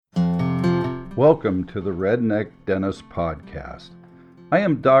Welcome to the Redneck Dentist Podcast. I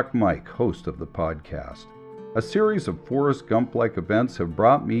am Doc Mike, host of the podcast. A series of Forrest Gump-like events have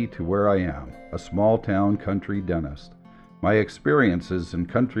brought me to where I am, a small-town country dentist. My experiences in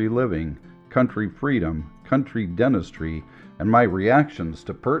country living, country freedom, country dentistry, and my reactions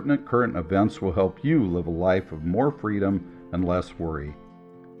to pertinent current events will help you live a life of more freedom and less worry.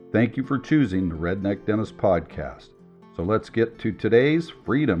 Thank you for choosing the Redneck Dentist Podcast. So let's get to today's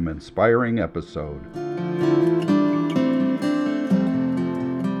freedom-inspiring episode.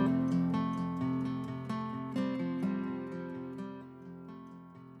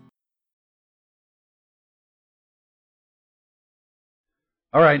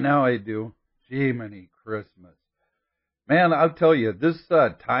 All right, now I do. Jiminy Christmas. Man, I'll tell you, this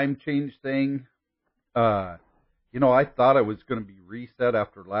time change thing, I thought I was going to be reset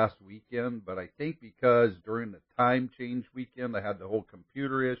after last weekend, but I think because during the time change weekend, I had the whole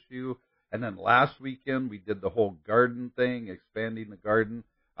computer issue, and then last weekend we did the whole garden thing, expanding the garden.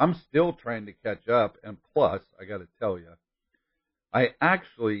 I'm still trying to catch up, and plus, I got to tell you, I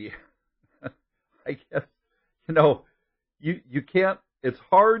actually, I guess, you can't, it's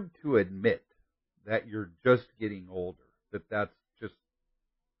hard to admit that you're just getting older, that's just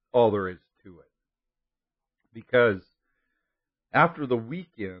all there is to it. Because after the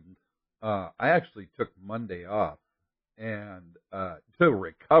weekend, I actually took Monday off and to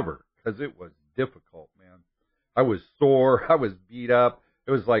recover because it was difficult, man. I was sore, I was beat up.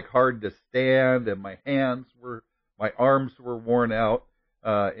 It was like hard to stand, and my arms were worn out.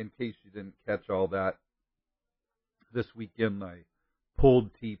 In case you didn't catch all that, this weekend I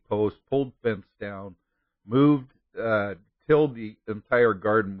pulled T-post, pulled fence down, moved, tilled the entire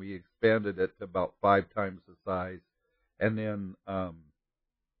garden. We expanded it to about 5 times the size, and then,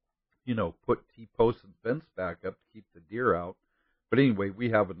 put T-posts and fence back up to keep the deer out. But anyway, we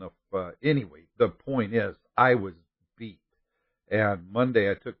have enough. The point is, I was beat, and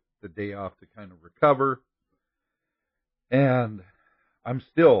Monday I took the day off to kind of recover, and I'm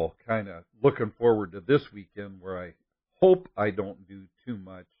still kind of looking forward to this weekend where I hope I don't do too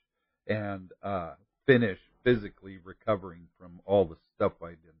much and finish physically recovering from all the stuff I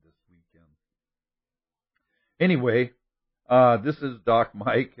did this weekend. Anyway, this is Doc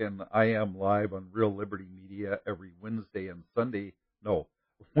Mike, and I am live on Real Liberty Media every Wednesday and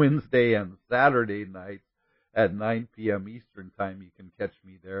Saturday nights at 9 p.m. Eastern Time. You can catch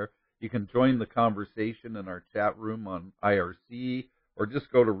me there. You can join the conversation in our chat room on IRC, or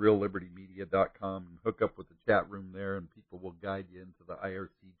just go to reallibertymedia.com and hook up with the chat room there, and people will guide you into the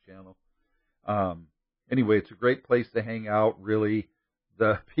IRC channel. Anyway, it's a great place to hang out, really.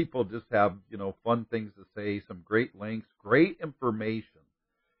 The people just have, fun things to say, some great links, great information.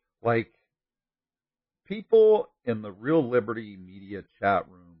 Like, people in the Real Liberty Media chat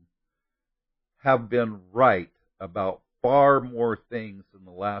room have been right about far more things in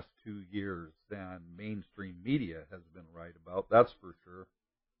the last 2 years than mainstream media has been right about. That's for sure.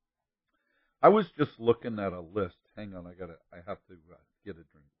 I was just looking at a list. Hang on, I have to get a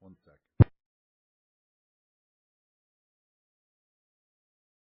drink. 1 second.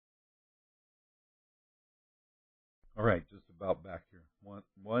 All right, just about back here.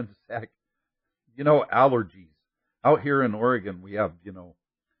 One sec. Allergies. Out here in Oregon, we have,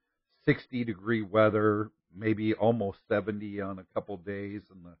 60-degree weather, maybe almost 70 on a couple days,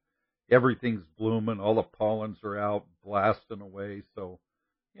 and everything's blooming. All the pollens are out, blasting away. So,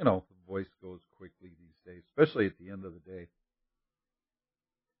 the voice goes quickly these days, especially at the end of the day.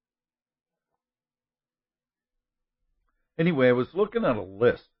 Anyway, I was looking at a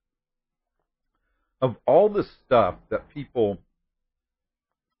list of all the stuff that people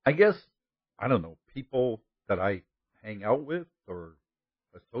that I hang out with or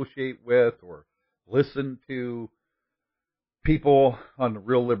associate with or listen to, people on the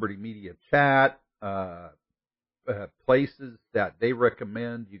Real Liberty Media chat, places that they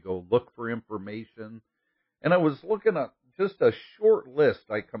recommend. You go look for information. And I was looking at just a short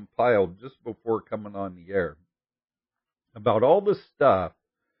list I compiled just before coming on the air about all the stuff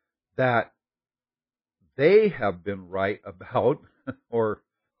that they have been right about or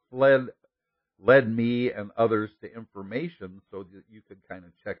led me and others to information so that you could kind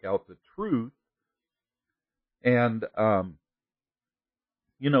of check out the truth. And, some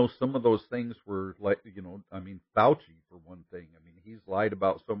of those things were like, Fauci, for one thing. He's lied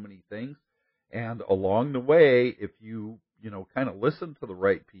about so many things. And along the way, if you, kind of listen to the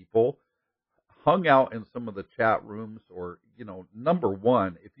right people, hung out in some of the chat rooms, or, number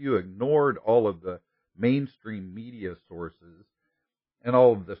one, if you ignored all of the mainstream media sources and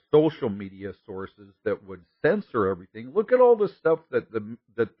all of the social media sources that would censor everything. Look at all the stuff that the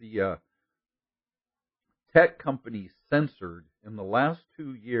tech companies censored in the last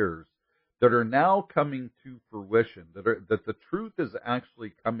 2 years that are now coming to fruition, that the truth is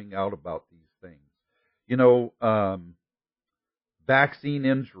actually coming out about these things. You know, vaccine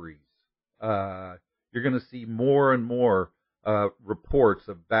injuries. You're going to see more and more reports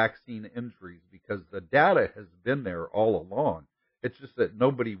of vaccine injuries because the data has been there all along. It's just that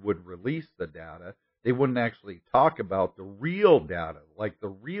nobody would release the data. They wouldn't actually talk about the real data, like the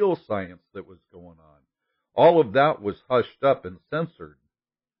real science that was going on. All of that was hushed up and censored.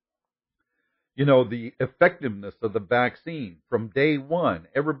 You know, the effectiveness of the vaccine from day one,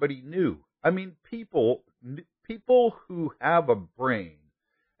 everybody knew. I mean, people who have a brain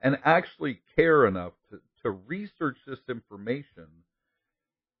and actually care enough to research this information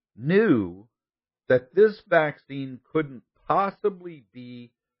knew that this vaccine couldn't possibly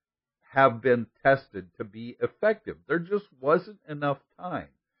have been tested to be effective. There just wasn't enough time.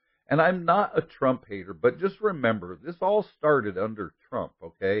 And I'm not a Trump hater, but just remember, this all started under Trump,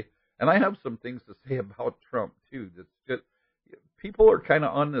 okay? And I have some things to say about Trump, too. That's just, people are kind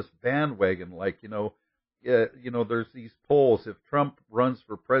of on this bandwagon, like, there's these polls. If Trump runs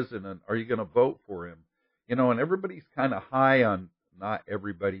for president, are you going to vote for him? And everybody's kind of high on, not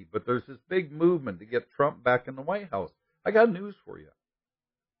everybody, but there's this big movement to get Trump back in the White House. I got news for you.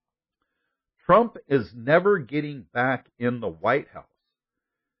 Trump is never getting back in the White House.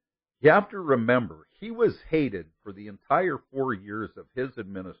 You have to remember, he was hated for the entire 4 years of his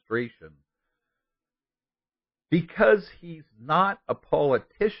administration because he's not a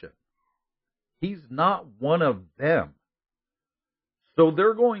politician. He's not one of them. So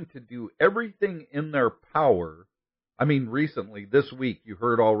they're going to do everything in their power. I mean, recently, this week, you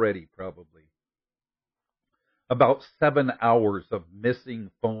heard already probably about 7 hours of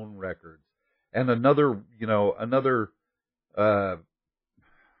missing phone records. And another, I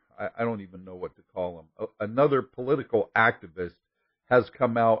don't even know what to call him. Another political activist has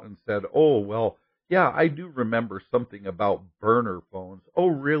come out and said, oh, well, yeah, I do remember something about burner phones. Oh,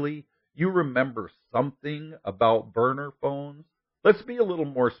 really? You remember something about burner phones? Let's be a little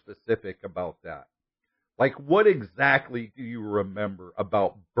more specific about that. Like, what exactly do you remember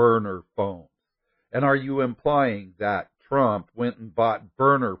about burner phones? And are you implying that Trump went and bought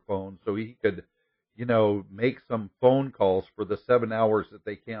burner phones so he could, make some phone calls for the 7 hours that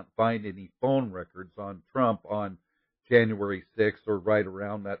they can't find any phone records on Trump on January 6th or right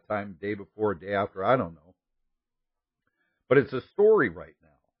around that time, day before, day after, I don't know. But it's a story right now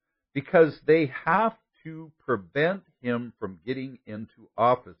because they have to prevent him from getting into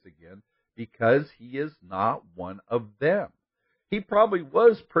office again because he is not one of them. He probably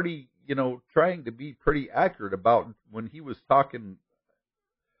was pretty, trying to be pretty accurate about when he was talking,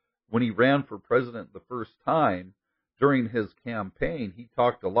 when he ran for president the first time during his campaign, he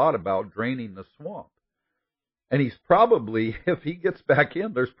talked a lot about draining the swamp. And he's probably, if he gets back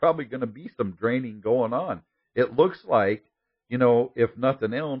in, there's probably going to be some draining going on. It looks like, if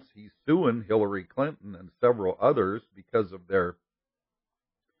nothing else, he's suing Hillary Clinton and several others because of their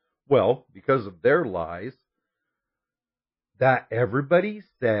lies that everybody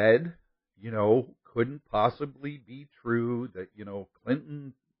said, couldn't possibly be true, that,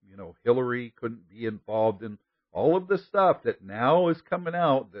 Clinton, Hillary couldn't be involved in all of the stuff that now is coming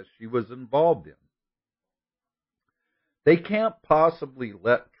out that she was involved in. They can't possibly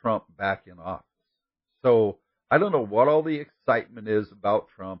let Trump back in office. So I don't know what all the excitement is about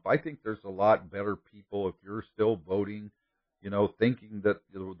Trump. I think there's a lot better people if you're still voting, thinking that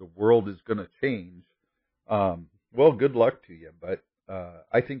the world is going to change. Well, good luck to you. But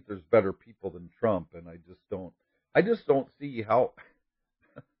I think there's better people than Trump, and I just don't see how,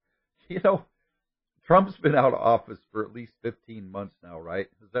 Trump's been out of office for at least 15 months now, right?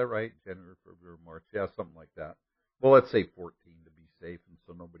 Is that right? January, February, March. Yeah, something like that. Well, let's say 14 to be safe, and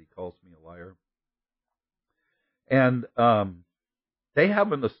so nobody calls me a liar. And they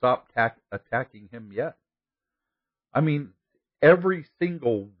haven't stopped attacking him yet. I mean, every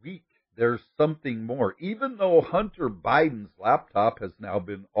single week there's something more. Even though Hunter Biden's laptop has now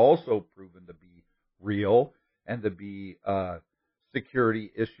been also proven to be real and to be a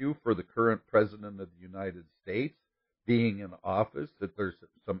security issue for the current president of the United States being in office, that there's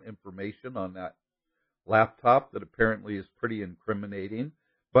some information on that laptop that apparently is pretty incriminating.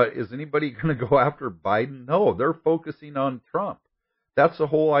 But is anybody going to go after Biden? No, they're focusing on Trump. That's the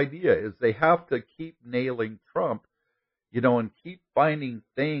whole idea, is they have to keep nailing Trump, and keep finding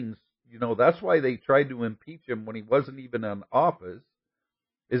things. That's why they tried to impeach him when he wasn't even in office,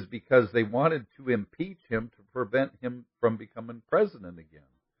 is because they wanted to impeach him to prevent him from becoming president again.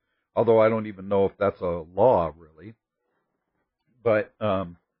 Although I don't even know if that's a law, really. But,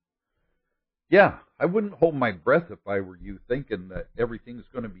 yeah, I wouldn't hold my breath if I were you, thinking that everything's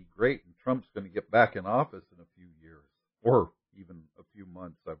going to be great and Trump's going to get back in office in a few years, or even a few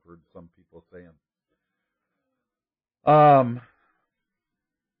months. I've heard some people saying.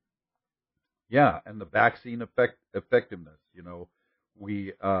 Yeah, and the vaccine effectiveness.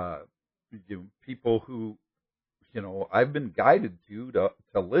 We people who I've been guided to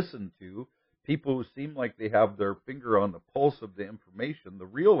listen to people who seem like they have their finger on the pulse of the information, the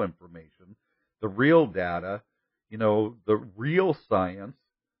real information, the real data, the real science.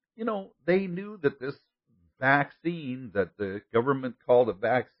 They knew that this vaccine that the government called a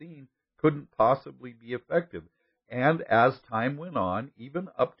vaccine couldn't possibly be effective. And as time went on, even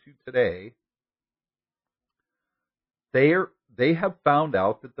up to today, they have found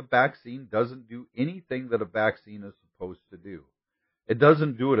out that the vaccine doesn't do anything that a vaccine is supposed to do. It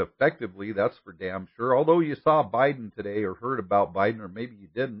doesn't do it effectively, that's for damn sure. Although you saw Biden today or heard about Biden, or maybe you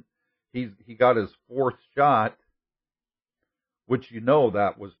didn't, he got his fourth shot, which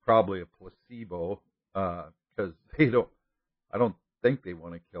that was probably a placebo, because I don't think they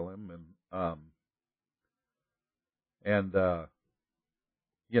want to kill him, and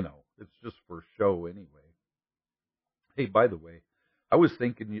it's just for show anyway. Hey, by the way, I was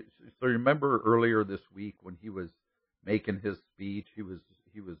thinking, so remember earlier this week when he was making his speech, he was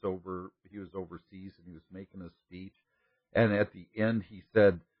overseas and he was making his speech, and at the end he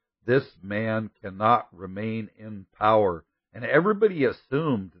said, "This man cannot remain in power." And everybody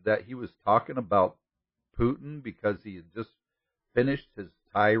assumed that he was talking about Putin because he had just finished his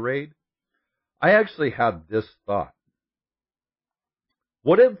tirade. I actually had this thought.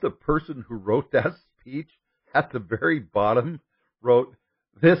 What if the person who wrote that speech at the very bottom wrote,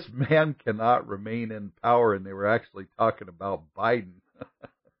 "This man cannot remain in power," and they were actually talking about Biden?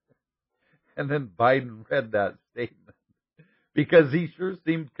 And then Biden read that statement, because he sure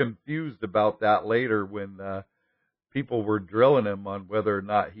seemed confused about that later when people were drilling him on whether or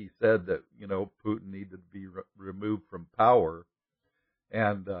not he said that, Putin needed to be removed from power.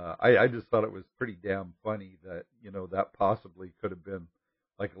 And I just thought it was pretty damn funny that, that possibly could have been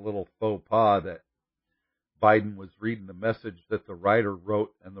like a little faux pas, that Biden was reading the message that the writer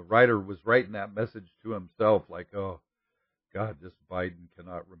wrote, and the writer was writing that message to himself like, "Oh, God, this Biden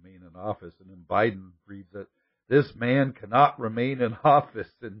cannot remain in office." And then Biden reads it, "This man cannot remain in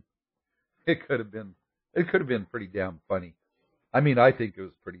office." And it could have been pretty damn funny. I mean, I think it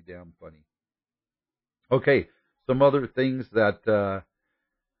was pretty damn funny. Okay, some other things that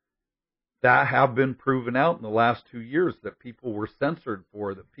have been proven out in the last 2 years that people were censored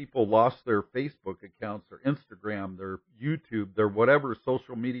for, that people lost their Facebook accounts, their Instagram, their YouTube, their whatever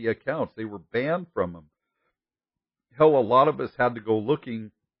social media accounts. They were banned from them. Hell, a lot of us had to go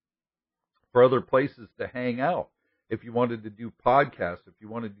looking for other places to hang out. If you wanted to do podcasts, if you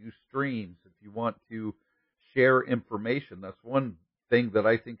want to do streams, if you want to share information, that's one thing that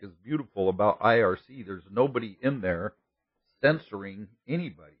I think is beautiful about IRC. There's nobody in there censoring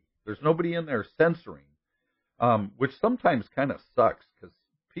anybody. There's nobody in there censoring, which sometimes kind of sucks, because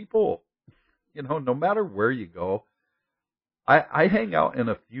people, no matter where you go, I hang out in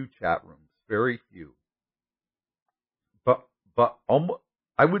a few chat rooms, very few, but almost,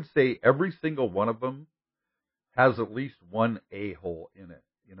 I would say every single one of them has at least one a-hole in it,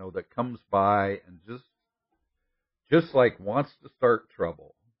 that comes by and just like wants to start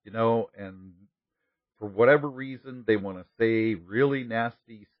trouble, and for whatever reason, they want to say really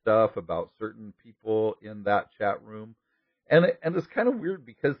nasty stuff about certain people in that chat room. And it's kind of weird,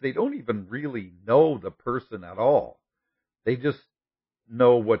 because they don't even really know the person at all. They just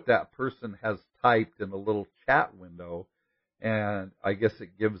know what that person has typed in a little chat window. And I guess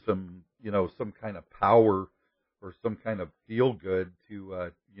it gives them, some kind of power or some kind of feel good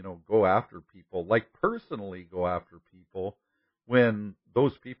to, go after people, like personally go after people, when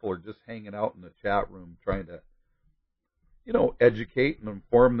those people are just hanging out in the chat room trying to, educate and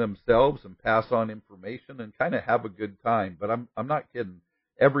inform themselves and pass on information and kind of have a good time. But I'm not kidding.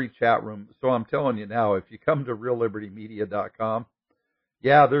 Every chat room. So I'm telling you now, if you come to reallibertymedia.com,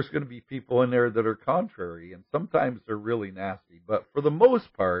 yeah, there's going to be people in there that are contrary, and sometimes they're really nasty. But for the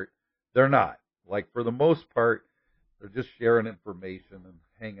most part, they're not. Like, for the most part, they're just sharing information and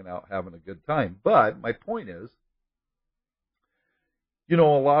hanging out, having a good time. But my point is, a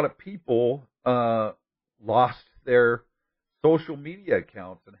lot of people lost their social media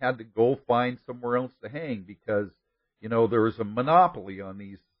accounts and had to go find somewhere else to hang, because, there was a monopoly on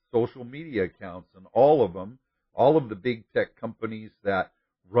these social media accounts, and all of the big tech companies that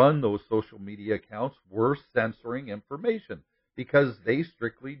run those social media accounts were censoring information, because they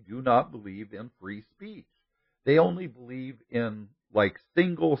strictly do not believe in free speech. They only believe in, like,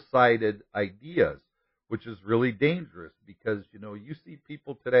 single-sided ideas. which is really dangerous because, you see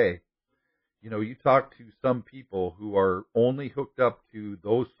people today, you talk to some people who are only hooked up to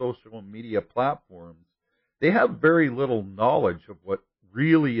those social media platforms. They have very little knowledge of what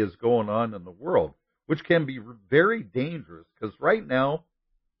really is going on in the world, which can be very dangerous because right now,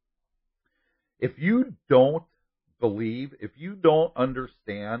 if you don't if you don't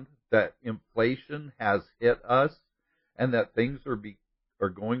understand that inflation has hit us and that things are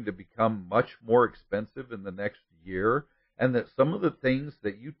going to become much more expensive in the next year, and that some of the things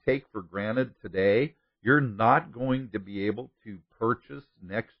that you take for granted today, you're not going to be able to purchase in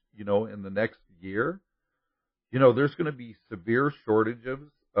the next year. There's going to be severe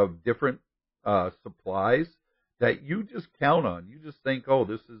shortages of different supplies that you just count on. You just think, oh,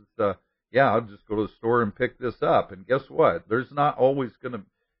 this is I'll just go to the store and pick this up. And guess what? There's going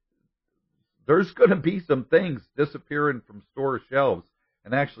to be some things disappearing from store shelves.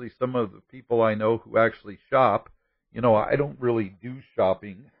 And actually, some of the people I know who actually shop, I don't really do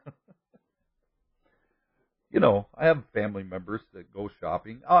shopping. I have family members that go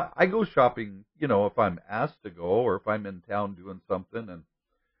shopping. I go shopping, if I'm asked to go or if I'm in town doing something and,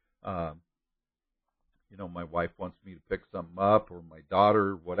 my wife wants me to pick something up or my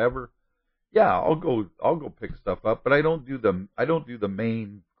daughter, whatever. Yeah, I'll go pick stuff up, but I don't do the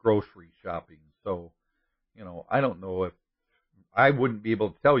main grocery shopping. So, I don't know if I wouldn't be able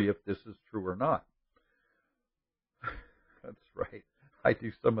to tell you if this is true or not. That's right. I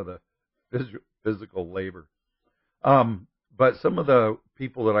do some of the physical labor. But some of the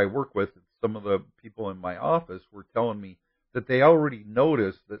people that I work with, some of the people in my office were telling me that they already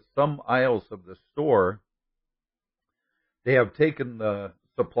noticed that some aisles of the store, they have taken the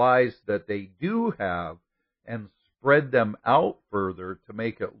supplies that they do have and spread them out further to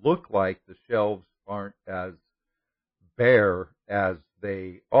make it look like the shelves aren't as bare as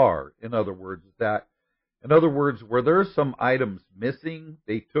they are. In other words, where there are some items missing,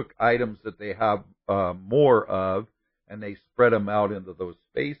 they took items that they have more of and they spread them out into those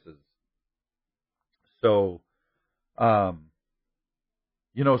spaces. So,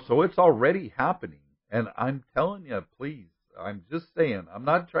 so it's already happening. And I'm telling you, please, I'm just saying, I'm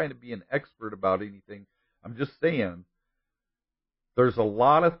not trying to be an expert about anything. I'm just saying there's a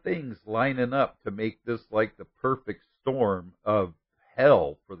lot of things lining up to make this like the perfect storm of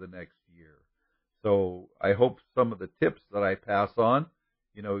hell for the next year. So I hope some of the tips that I pass on,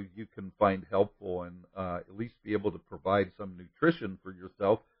 you can find helpful and at least be able to provide some nutrition for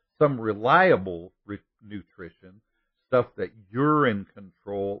yourself, some reliable nutrition, stuff that you're in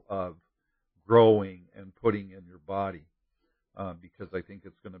control of growing and putting in your body. Because I think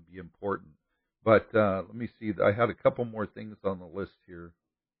it's going to be important. But let me see. I had a couple more things on the list here.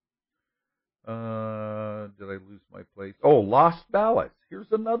 Did I lose my place? Oh, lost ballots.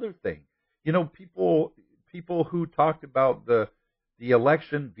 Here's another thing. People who talked about the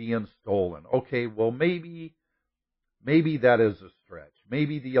election being stolen. Okay, well maybe that is a stretch.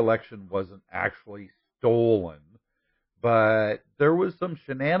 Maybe the election wasn't actually stolen, but there was some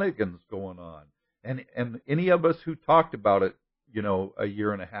shenanigans going on. And any of us who talked about it, a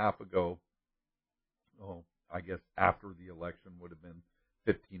year and a half ago, I guess after the election would have been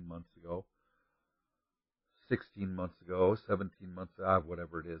 15 months ago, 16 months ago, 17 months,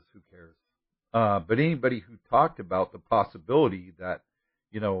 whatever it is, who cares? But anybody who talked about the possibility that,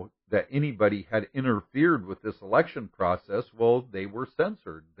 that anybody had interfered with this election process, well, they were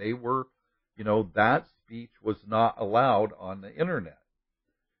censored. They were, that speech was not allowed on the internet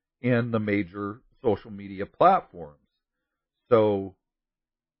in the major social media platforms. So,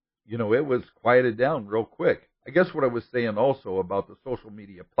 it was quieted down real quick. I guess what I was saying also about the social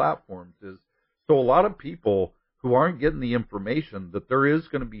media platforms is, so a lot of people who aren't getting the information that there is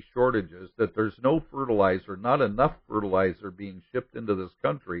going to be shortages, that there's no fertilizer, not enough fertilizer being shipped into this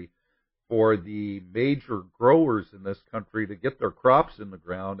country for the major growers in this country to get their crops in the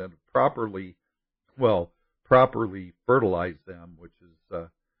ground and properly fertilize them, which is a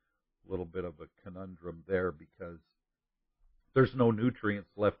little bit of a conundrum there because there's no nutrients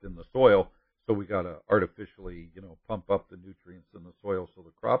left in the soil, so we got to artificially, pump up the nutrients in the soil so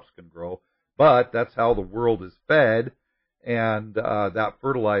the crops can grow. But that's how the world is fed, and that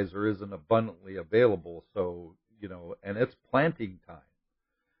fertilizer isn't abundantly available. So, and it's planting time.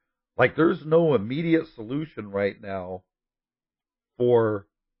 Like there's no immediate solution right now to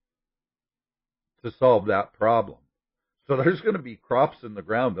solve that problem. So there's going to be crops in the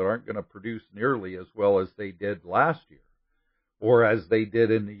ground that aren't going to produce nearly as well as they did last year or as they did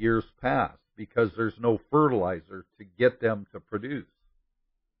in the years past because there's no fertilizer to get them to produce.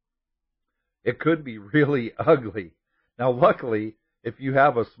 It could be really ugly. Now, luckily, if you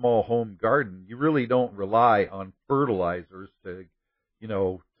have a small home garden, you really don't rely on fertilizers to,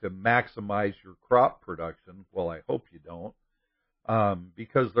 to maximize your crop production. Well, I hope you don't,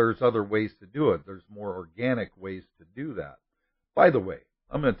 because there's other ways to do it. There's more organic ways to do that. By the way,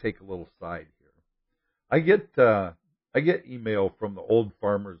 I'm going to take a little side here. I get email from the Old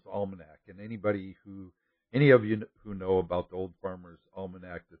Farmer's Almanac, and any of you who know about the Old Farmer's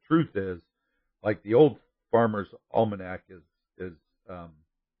Almanac, the truth is, like, the Old Farmer's Almanac is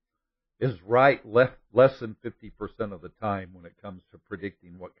right less than 50% of the time when it comes to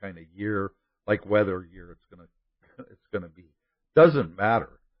predicting what kind of year, like weather year, it's gonna be. Doesn't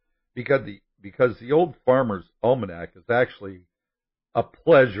matter, because the Old Farmer's Almanac is actually a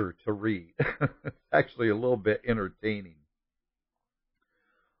pleasure to read. It's actually a little bit entertaining.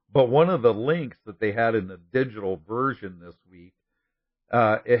 But one of the links that they had in the digital version this week,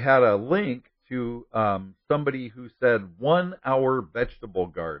 it had a link to somebody who said 1 hour vegetable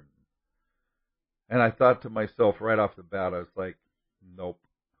garden. And I thought to myself right off the bat, I was like, nope,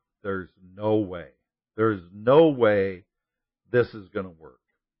 there's no way. There's no way this is going to work.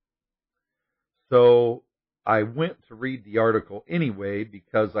 So I went to read the article anyway,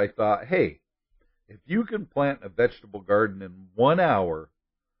 because I thought, hey, if you can plant a vegetable garden in 1 hour,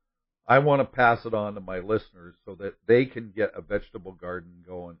 I want to pass it on to my listeners so that they can get a vegetable garden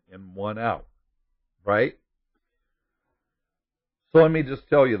going in 1 hour, right? So let me just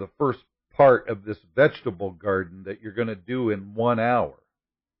tell you the first part of this vegetable garden that you're going to do in 1 hour.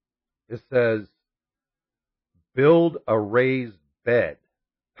 It says, build a raised bed.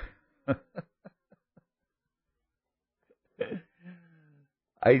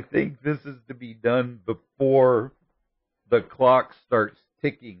 I think this is to be done before the clock starts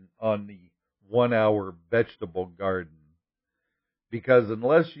ticking on the 1 hour vegetable garden. Because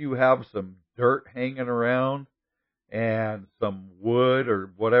unless you have some dirt hanging around and some wood or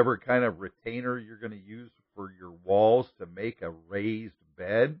whatever kind of retainer you're going to use for your walls to make a raised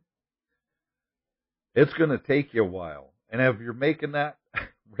bed, it's going to take you a while. And if you're making that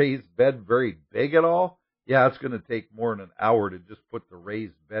raised bed very big at all, yeah, it's going to take more than an hour to just put the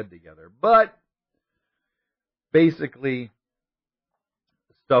raised bed together. But basically,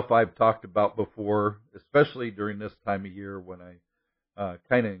 stuff I've talked about before, especially during this time of year when I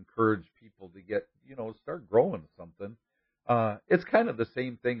kind of encourage people to get, start growing something. It's kind of the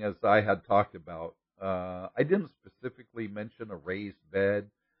same thing as I had talked about. I didn't specifically mention a raised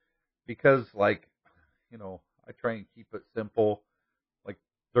bed because, I try and keep it simple. Like,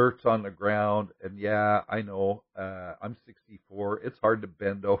 dirt's on the ground, and yeah, I know, I'm 64. It's hard to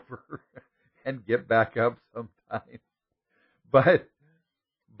bend over and get back up sometimes. But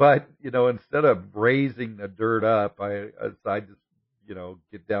instead of raising the dirt up, I just,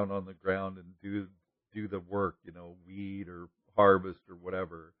 get down on the ground and do the work, weed or harvest or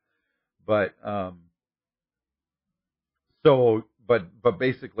whatever. But, but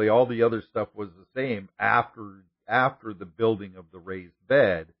basically all the other stuff was the same after the building of the raised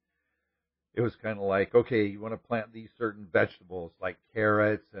bed. It was kind of like, okay, you want to plant these certain vegetables like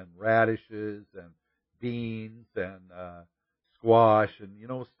carrots and radishes and beans and squash and,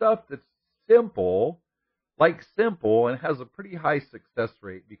 stuff that's simple and has a pretty high success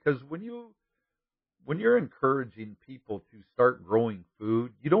rate, because when you're encouraging people to start growing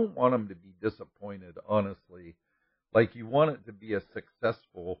food, you don't want them to be disappointed, honestly. Like, you want it to be a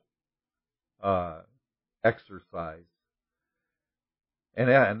successful exercise.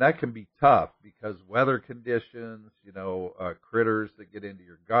 And that can be tough because weather conditions, critters that get into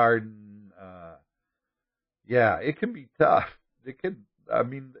your garden, yeah, it can be tough.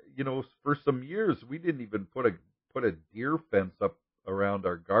 For some years we didn't even put a deer fence up around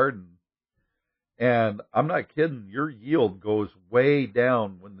our garden. And I'm not kidding, your yield goes way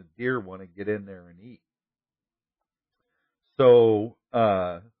down when the deer want to get in there and eat. So,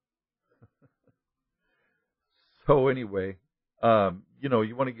 anyway,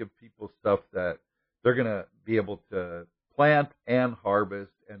 you want to give people stuff that they're going to be able to plant and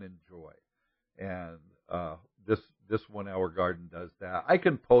harvest and enjoy. And, this 1 hour garden does that. I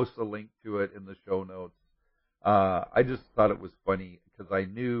can post a link to it in the show notes. I just thought it was funny because I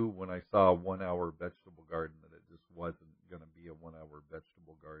knew when I saw a 1 hour vegetable garden that it just wasn't going to be a 1 hour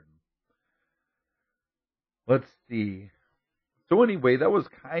vegetable garden. Let's see. So anyway, that was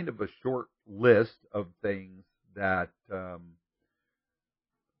kind of a short list of things that, that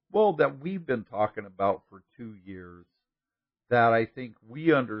we've been talking about for 2 years, that I think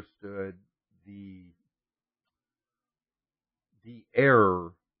we understood the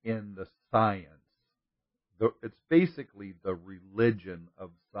error in the science. It's basically the religion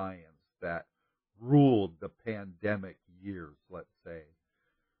of science that ruled the pandemic years, let's say,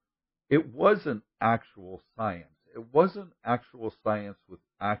 it wasn't actual science. It wasn't actual science with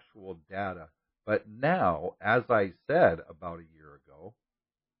actual data. But now, as I said about a year ago,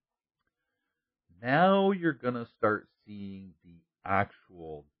 now you're going to start seeing the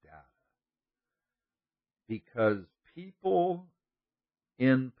actual data. Because people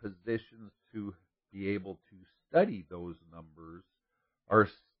in positions to be able to study those numbers are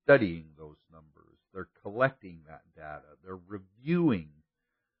studying those numbers. They're collecting that data. They're reviewing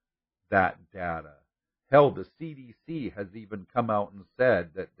that data. Hell, the CDC has even come out and said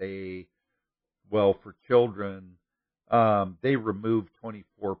that for children, they removed 24%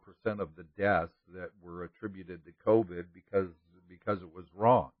 of the deaths that were attributed to COVID because it was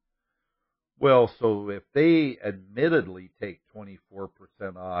wrong. Well, so if they admittedly take 24%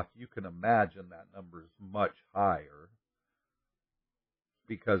 off, you can imagine that number is much higher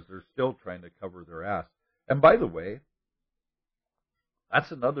because they're still trying to cover their ass. And by the way,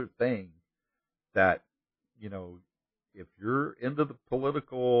 that's another thing that, if you're into the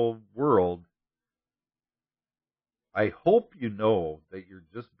political world, I hope you know that you're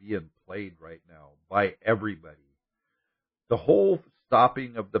just being played right now by everybody. The whole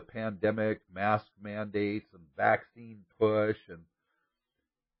stopping of the pandemic, mask mandates, and vaccine push, and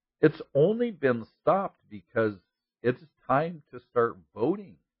it's only been stopped because it's time to start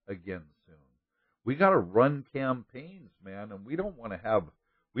voting again soon. We got to run campaigns, man, and we don't want to have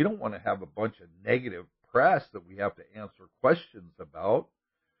a bunch of negative press that we have to answer questions about.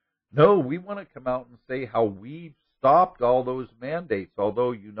 No, we want to come out and say how we've stopped all those mandates,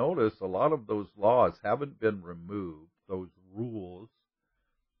 although you notice a lot of those laws haven't been removed. Those rules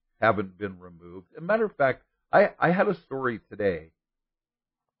haven't been removed. As a matter of fact, I had a story today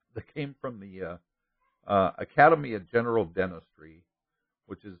that came from the Academy of General Dentistry,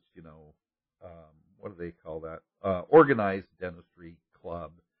 which is, what do they call that? Organized Dentistry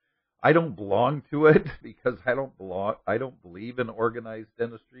Club. I don't belong to it because I don't believe in organized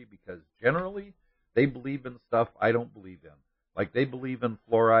dentistry because generally they believe in stuff I don't believe in. Like they believe in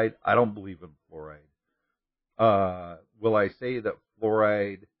fluoride, I don't believe in fluoride. Will I say that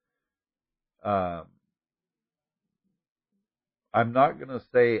fluoride, I'm not going to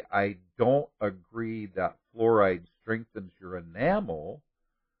say I don't agree that fluoride strengthens your enamel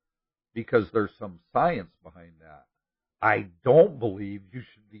because there's some science behind that. I don't believe you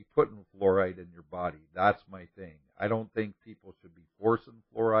should be putting fluoride in your body. That's my thing. I don't think people should be forcing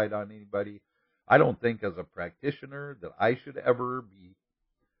fluoride on anybody. I don't think as a practitioner that I should ever be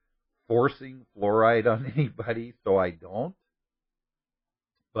forcing fluoride on anybody, so I don't.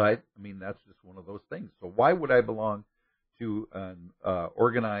 But, that's just one of those things. So why would I belong to an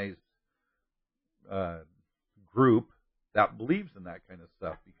organized group that believes in that kind of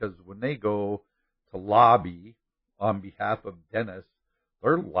stuff? Because when they go to lobby on behalf of dentists,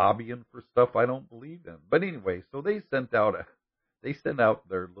 they're lobbying for stuff I don't believe in. But anyway, so they sent out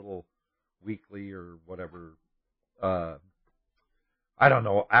their little weekly or whatever. I don't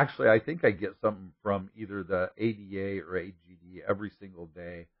know. Actually, I think I get something from either the ADA or AGD every single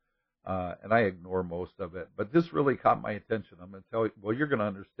day, and I ignore most of it. But this really caught my attention. I'm going to tell you. Well, you're going to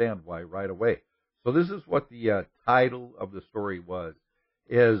understand why right away. So this is what the title of the story was.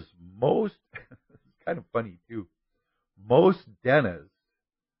 Is most it's kind of funny too. Most dentists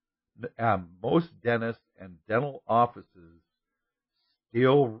and dental offices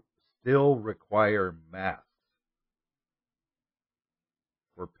still require masks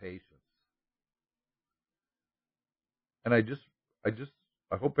for patients. And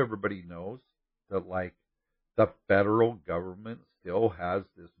I hope everybody knows that like the federal government still has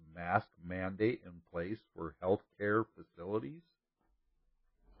this mask mandate in place for healthcare facilities.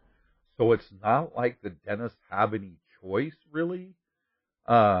 So it's not like the dentists have any choice really,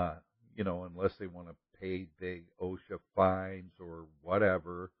 unless they want to pay big OSHA fines or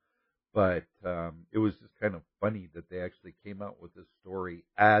whatever. But it was just kind of funny that they actually came out with this story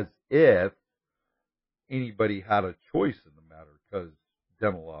as if anybody had a choice in the matter, because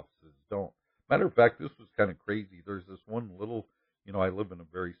dental offices don't. Matter of fact, this was kind of crazy. There's this one little, I live in a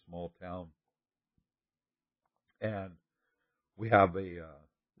very small town, and we have a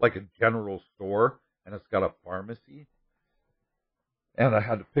general store, and it's got a pharmacy. And I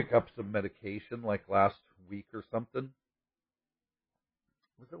had to pick up some medication like last week or something.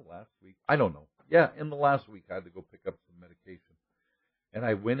 Was it last week? I don't know. Yeah, in the last week I had to go pick up some medication. And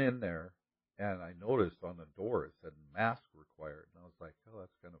I went in there and I noticed on the door it said mask required. And I was like, oh,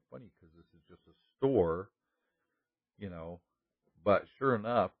 that's kind of funny because this is just a store, But sure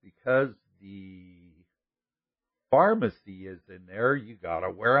enough, because the pharmacy is in there, you got to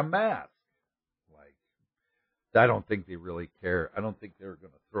wear a mask. Like, I don't think they really care. I don't think they're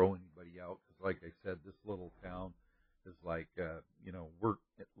going to throw anybody out because, like I said, this little town is like, we're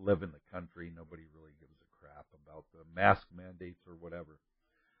live in the country. Nobody really gives a crap about the mask mandates or whatever.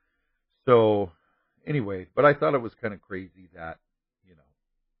 So, anyway, but I thought it was kind of crazy that, you know,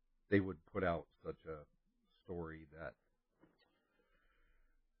 they would put out such a story that,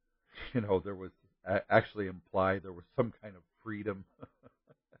 there was actually implied there was some kind of freedom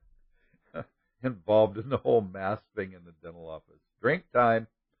involved in the whole mask thing in the dental office. Drink time.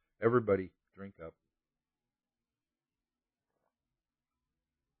 Everybody, drink up.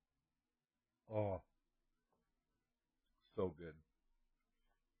 Oh, so good.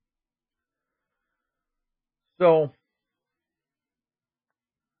 So,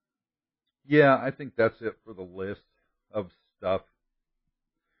 yeah, I think that's it for the list of stuff.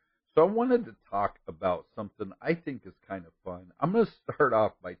 So I wanted to talk about something I think is kind of fun. I'm going to start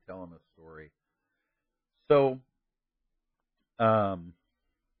off by telling a story. So, um,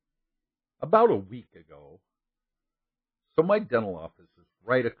 about a week ago, so my dental office is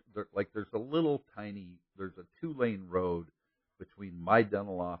like there's a little tiny, there's a 2-lane road between my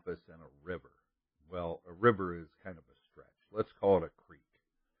dental office and a river. Well, a river is kind of a stretch. Let's call it a creek.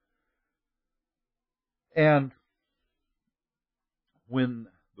 And when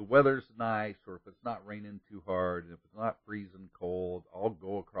the weather's nice, or if it's not raining too hard, and if it's not freezing cold, I'll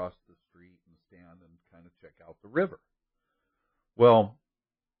go across the street and stand and kind of check out the river. Well,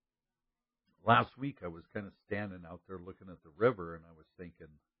 last week I was kind of standing out there looking at the river, and I was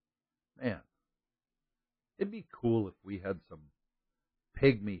thinking, man, it'd be cool if we had some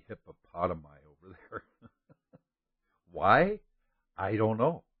pygmy hippopotami over there. Why? I don't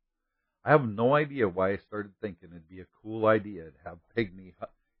know. I have no idea why I started thinking it'd be a cool idea to have pygmy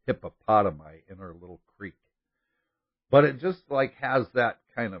hippopotami in our little creek. But it just like has that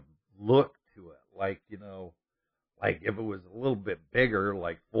kind of look to it. Like, like if it was a little bit bigger,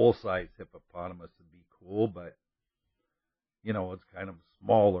 like full-size hippopotamus would be cool, but it's kind of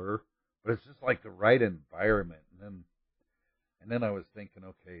smaller, but it's just like the right environment. And then I was thinking,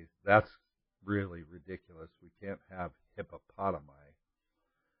 okay, that's really ridiculous. We can't have hippopotami.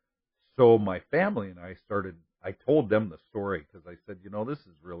 So my family and I told them the story because I said, this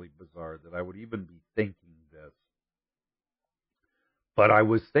is really bizarre that I would even be thinking this. But I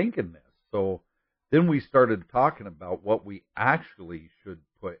was thinking this. So then we started talking about what we actually should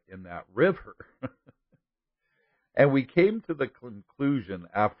put in that river. And we came to the conclusion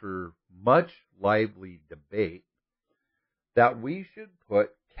after much lively debate that we should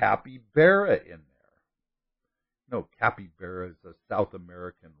put capybara in there. Capybara is a South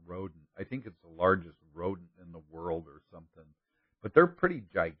American rodent. I think it's the largest rodent in the world or something. But they're pretty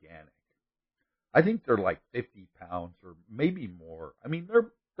gigantic. I think they're like 50 pounds or maybe more. I mean,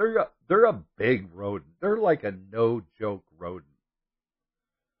 they're a big rodent. They're like a no joke rodent.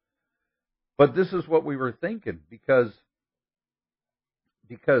 But this is what we were thinking because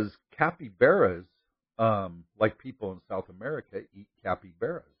capybaras, like people in South America, eat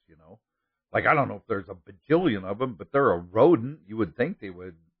capybaras. Like I don't know if there's a bajillion of them, but they're a rodent. You would think they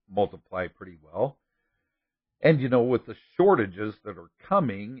would multiply pretty well. And, with the shortages that are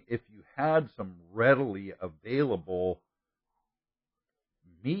coming, if you had some readily available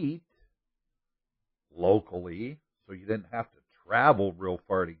meat locally, so you didn't have to travel real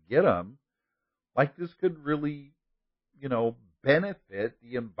far to get them, like this could really, benefit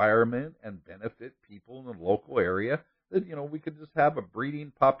the environment and benefit people in the local area. That, we could just have a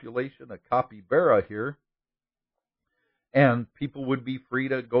breeding population of capybara here, and people would be free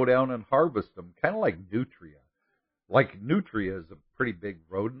to go down and harvest them, kind of like nutria. Like nutria is a pretty big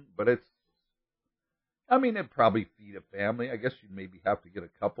rodent, but it'd probably feed a family. I guess you'd maybe have to get a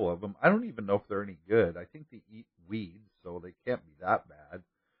couple of them. I don't even know if they're any good. I think they eat weeds, so they can't be that bad.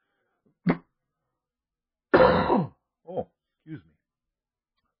 Oh, excuse me.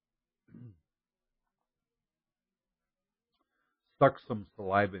 Stuck some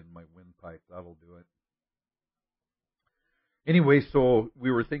saliva in my windpipe. That'll do it. Anyway, so we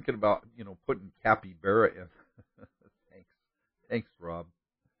were thinking about, putting capybara in. Thanks. Thanks, Rob.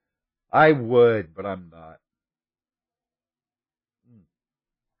 I would, but I'm not.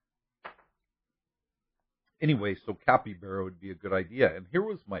 Anyway, so capybara would be a good idea. And here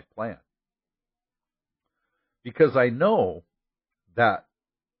was my plan. Because I know that,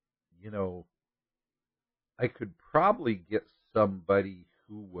 I could probably get somebody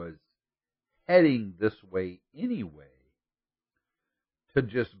who was heading this way anyway to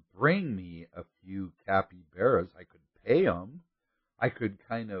just bring me a few capybaras. I could pay them. I could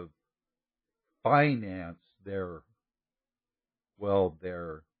kind of finance their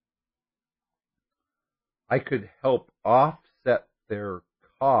I could help offset their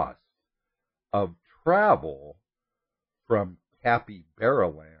cost of travel from Capybara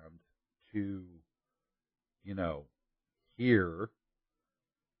Land to, here.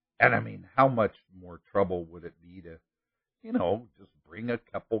 And I mean, how much more trouble would it be to, just bring a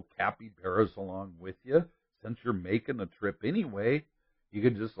couple capybaras along with you? Since you're making the trip anyway, you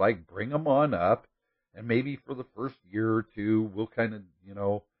could just bring them on up. And maybe for the first year or two, we'll kind of,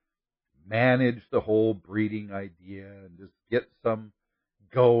 manage the whole breeding idea and just get some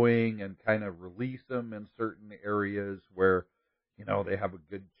going and kind of release them in certain areas where, they have a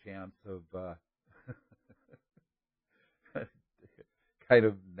good chance of kind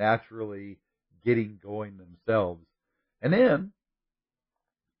of naturally getting going themselves. And then,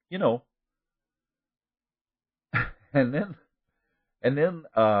 and then,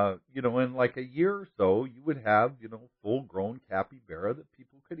 in like a year or so, you would have, full grown capybara that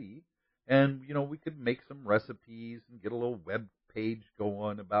people could eat. And, we could make some recipes and get a little web page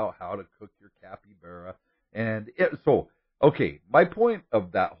going about how to cook your capybara. And okay, my point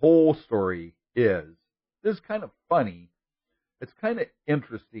of that whole story is, this is kind of funny. It's kind of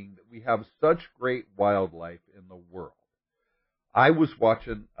interesting that we have such great wildlife in the world. I was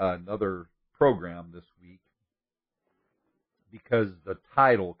watching another program this week because the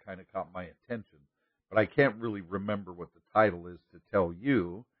title kind of caught my attention, but I can't really remember what the title is to tell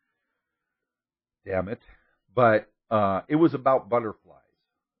you. Damn it. But it was about butterflies.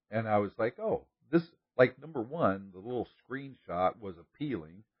 And I was like, oh, this, number one, the little screenshot was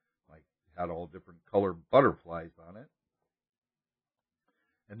appealing. Had all different colored butterflies on it.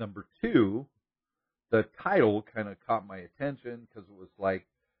 And number two, the title kind of caught my attention because it was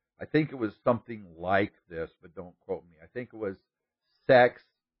I think it was something like this, but don't quote me. I think it was Sex,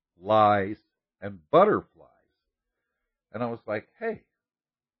 Lies, and Butterflies. And I was like, hey,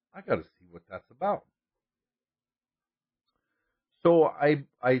 I got to see what that's about. So I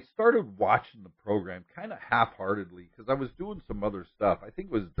started watching the program kind of half-heartedly because I was doing some other stuff. I think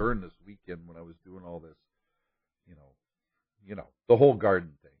it was during this weekend when I was doing all this, the whole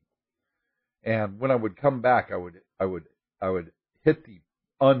garden thing. And when I would come back, I would hit the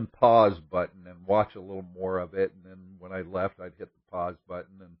unpause button and watch a little more of it. And then when I left, I'd hit the pause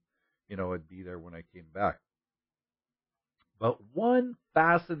button and, it'd be there when I came back. But one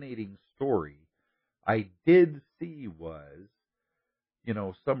fascinating story I did see was,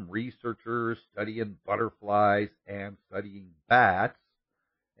 some researchers studying butterflies and studying bats,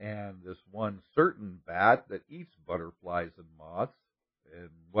 and this one certain bat that eats butterflies and moths in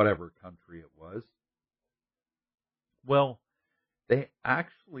whatever country it was. Well, they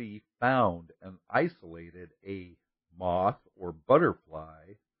actually found and isolated a moth or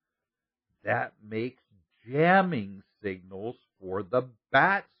butterfly that makes jamming signals for the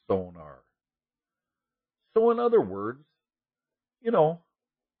bat sonar. So in other words,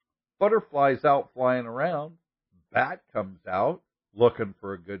 butterfly's out flying around, bat comes out looking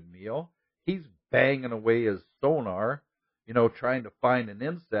for a good meal. He's banging away his sonar, trying to find an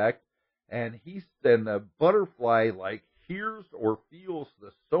insect, and the butterfly hears or feels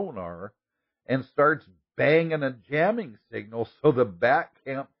the sonar and starts banging a jamming signal so the bat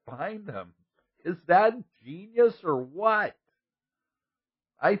can't find him. Is that genius or what?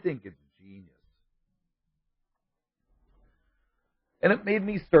 I think it's genius. And it made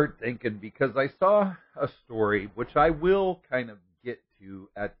me start thinking because I saw a story, which I will kind of get to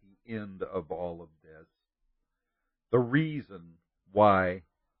at the end of all of this. The reason why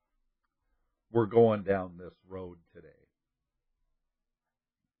we're going down this road today.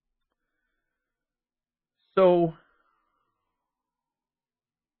 So,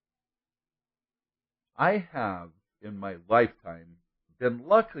 I have, in my lifetime, been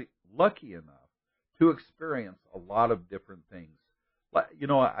lucky enough to experience a lot of different things.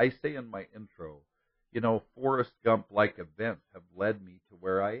 I say in my intro, Forrest Gump-like events have led me to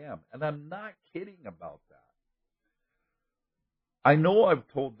where I am. And I'm not kidding about that. I know I've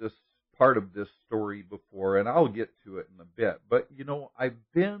told this part of this story before, and I'll get to it in a bit. But, I've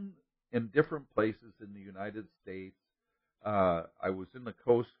been in different places in the United States. I was in the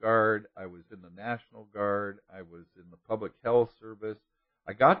Coast Guard. I was in the National Guard. I was in the Public Health Service.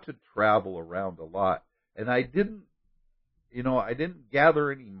 I got to travel around a lot. And I didn't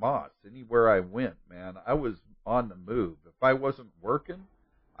gather any moths anywhere I went, man. I was on the move. If I wasn't working,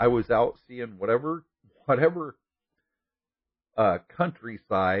 I was out seeing whatever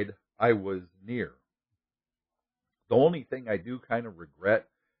countryside I was near. The only thing I do kind of regret,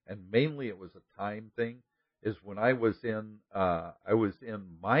 and mainly it was a time thing, is when I was in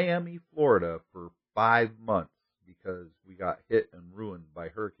Miami, Florida for 5 months because we got hit and ruined by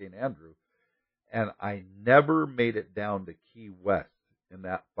Hurricane Andrew. and I never made it down to Key West in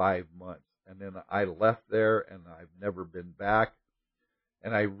that 5 months. And then I left there, and I've never been back.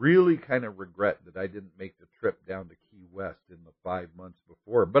 And I really kind of regret that I didn't make the trip down to Key West in the 5 months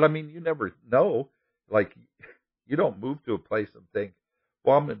before. But I mean, you never know. Like, you don't move to a place and think,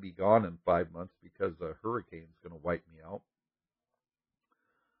 well, I'm going to be gone in 5 months because a hurricane's going to wipe me out.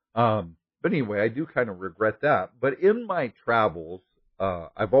 But anyway, I do kind of regret that. But in my travels,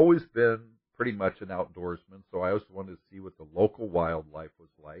 I've always been pretty much an outdoorsman, so I always wanted to see what the local wildlife was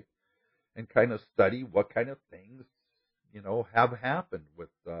like and kind of study what kind of things, have happened with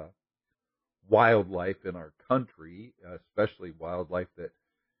wildlife in our country, especially wildlife that,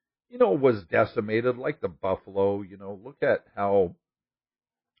 was decimated, like the buffalo. Look at how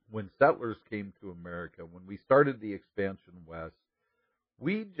when settlers came to America, when we started the expansion west,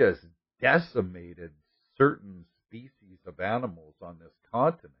 we just decimated certain species of animals on this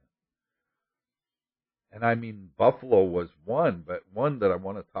continent. And I mean, buffalo was one, but one that I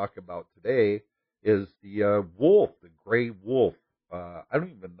want to talk about today is the wolf, the gray wolf. I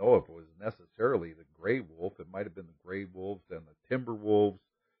don't even know if it was necessarily the gray wolf. It might have been the gray wolves and the timber wolves.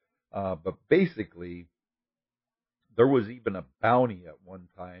 But basically, there was even a bounty at one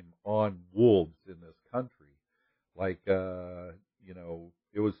time on wolves in this country. Like,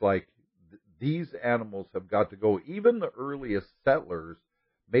 it was like these animals have got to go. Even the earliest settlers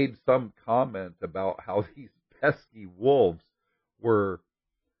made some comment about how these pesky wolves were,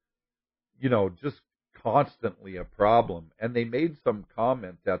 just constantly a problem. And they made some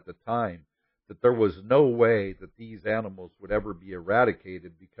comment at the time that there was no way that these animals would ever be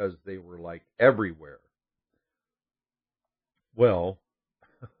eradicated because they were like everywhere. Well,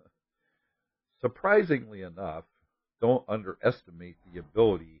 surprisingly enough, don't underestimate the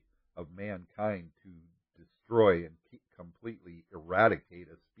ability of mankind to destroy and completely eradicate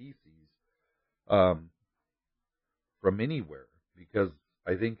a species from anywhere, because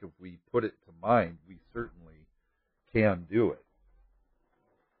I think if we put it to mind, we certainly can do it.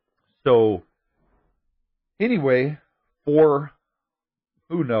 So anyway, for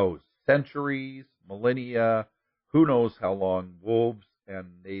who knows, centuries, millennia, who knows how long, wolves and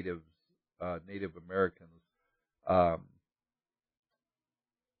Native Americans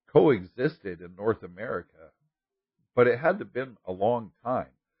coexisted in North America, but it had to have been a long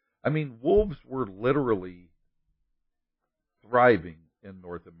time. I mean, wolves were literally thriving in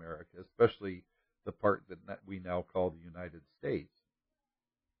North America, especially the part that we now call the United States.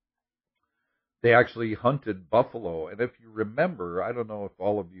 They actually hunted buffalo, and if you remember, I don't know if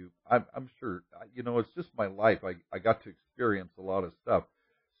all of you, I'm sure, it's just my life. I got to experience a lot of stuff.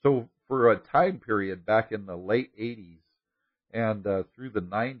 So for a time period back in the late 80s and through the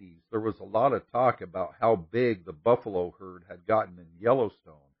 90s, there was a lot of talk about how big the buffalo herd had gotten in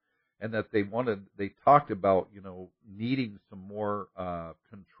Yellowstone, and that they talked about, needing some more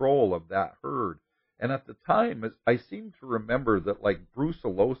control of that herd. And at the time, I seem to remember that like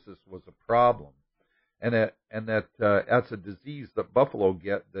brucellosis was a problem, and that that's a disease that buffalo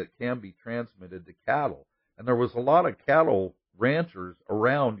get that can be transmitted to cattle. And there was a lot of cattle ranchers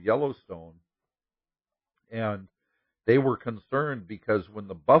around Yellowstone, and they were concerned because when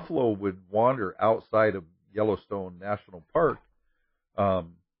the buffalo would wander outside of Yellowstone National Park,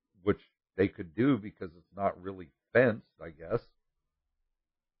 which they could do because it's not really fenced, I guess.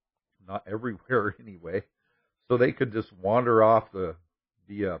 Not everywhere anyway. So they could just wander off the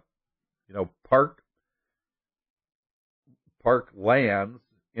park lands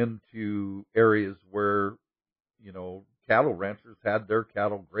into areas where, cattle ranchers had their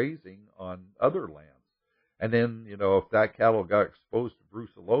cattle grazing on other lands. And then, if that cattle got exposed to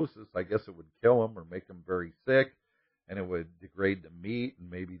brucellosis, I guess it would kill them or make them very sick, and it would degrade the meat,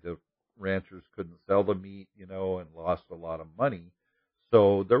 and maybe the ranchers couldn't sell the meat, and lost a lot of money.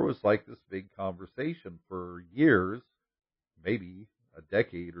 So there was like this big conversation for years, maybe a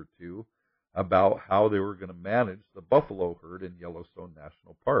decade or two, about how they were going to manage the buffalo herd in Yellowstone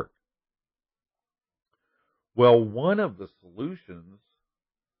National Park. Well, one of the solutions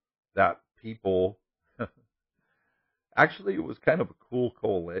that people actually, it was kind of a cool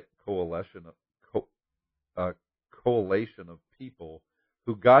coalition of people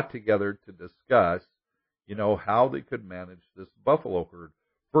who got together to discuss, how they could manage this buffalo herd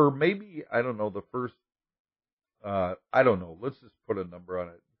for maybe, I don't know, the first, let's just put a number on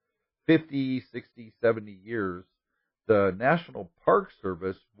it, 50, 60, 70 years. The National Park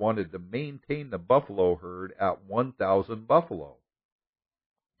Service wanted to maintain the buffalo herd at 1,000 buffalo.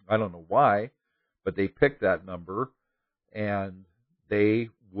 I don't know why, but they picked that number, and they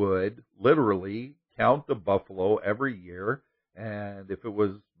would literally count the buffalo every year, and if it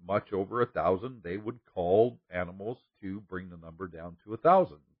was much over 1,000, they would call animals to bring the number down to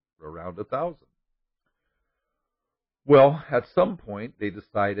 1,000, around 1,000. Well, at some point, they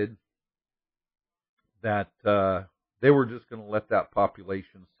decided that they were just going to let that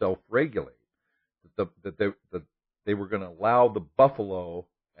population self-regulate, that they were going to allow the buffalo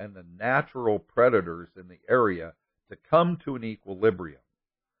and the natural predators in the area to come to an equilibrium.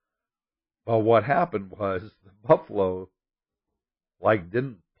 Well, what happened was the buffalo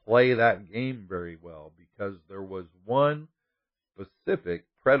didn't play that game very well, because there was one specific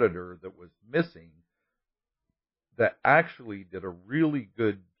predator that was missing that actually did a really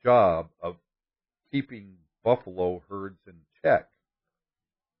good job of keeping buffalo herds in check,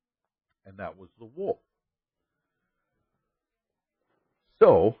 and that was the wolf.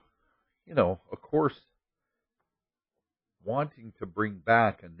 So, of course, wanting to bring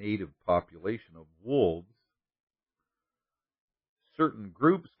back a native population of wolves, certain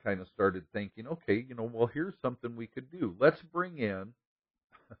groups kind of started thinking, okay, well, here's something we could do. Let's bring in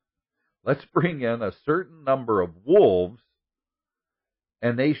a certain number of wolves,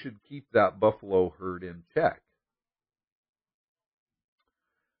 and they should keep that buffalo herd in check.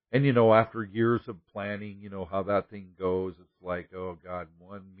 And, after years of planning, how that thing goes. It's like, oh, God,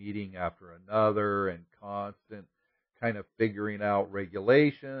 one meeting after another and constant kind of figuring out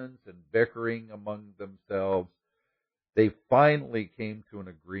regulations and bickering among themselves. They finally came to an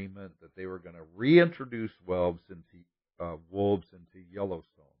agreement that they were going to reintroduce wolves into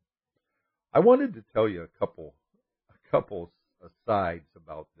Yellowstone. I wanted to tell you a couple asides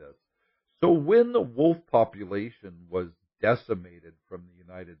about this. So when the wolf population was decimated from the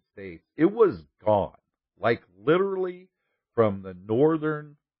United States, it was gone. Literally from the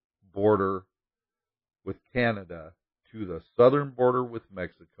northern border with Canada to the southern border with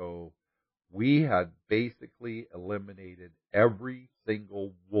Mexico, we had basically eliminated every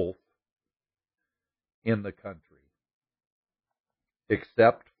single wolf in the country,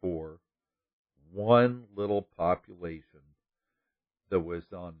 except for one little population that was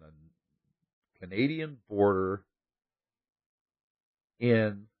on the Canadian border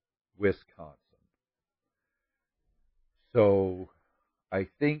in Wisconsin. So I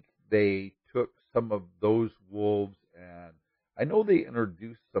think they took some of those wolves, and I know they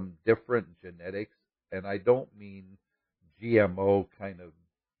introduced some different genetics, and I don't mean GMO kind of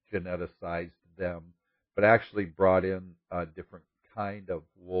geneticized them, but actually brought in a different kind of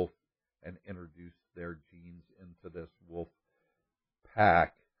wolf and introduced their genes into this wolf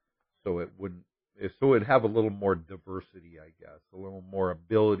pack, so it'd have a little more diversity, I guess, a little more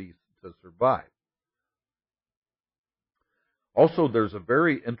abilities to survive. Also, there's a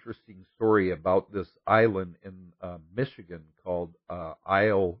very interesting story about this island in Michigan called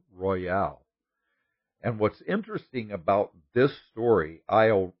Isle Royale. And what's interesting about this story,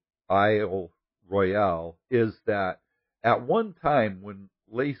 Isle Royale, is that at one time when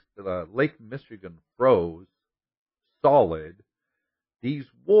Lake Michigan froze solid, these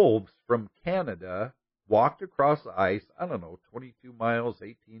wolves from Canada walked across the ice, 22 miles,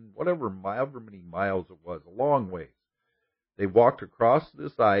 18, however many miles it was, a long ways. They walked across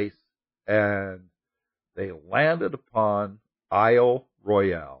this ice, and they landed upon Isle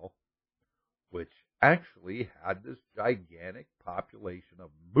Royale, which actually had this gigantic population of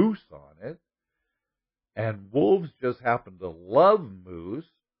moose on it. And wolves just happened to love moose,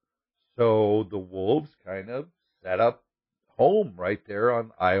 so the wolves kind of set up home right there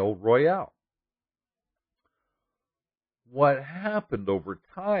on Isle Royale. What happened over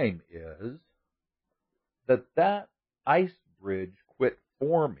time is that ice bridge quit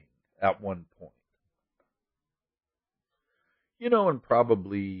forming at one point. And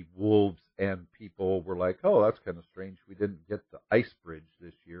probably wolves and people were like, oh, that's kind of strange. We didn't get the ice bridge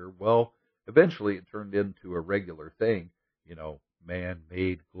this year. Well, eventually it turned into a regular thing,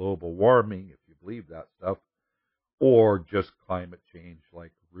 man-made global warming, if you believe that stuff, or just climate change,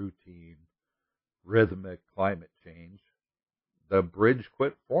 like routine, rhythmic climate change. The bridge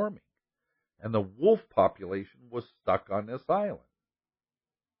quit forming, and the wolf population was stuck on this island.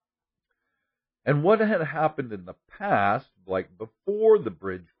 And what had happened in the past, like before the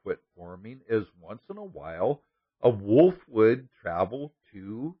bridge quit forming, is once in a while a wolf would travel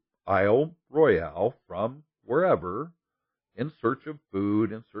to Isle Royale from wherever in search of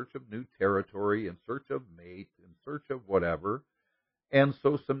food, in search of new territory, in search of mate, in search of whatever. And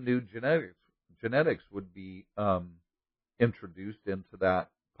so some new genetics would be introduced into that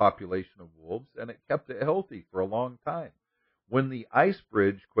population of wolves, and it kept it healthy for a long time. When the ice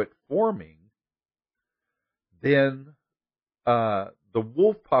bridge quit forming, then the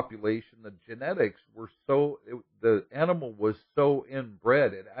wolf population, the genetics were the animal was so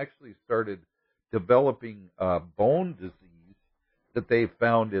inbred, it actually started developing bone disease that they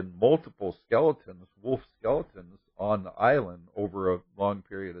found in multiple skeletons, wolf skeletons, on the island over a long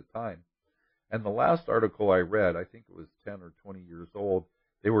period of time. And the last article I read, I think it was 10 or 20 years old,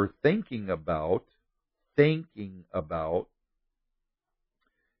 they were thinking about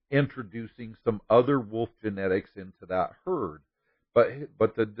introducing some other wolf genetics into that herd.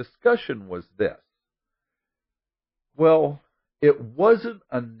 But the discussion was this. Well, it wasn't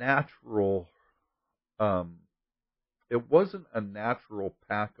a natural pack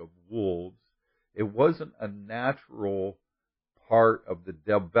of wolves. It wasn't a natural part of the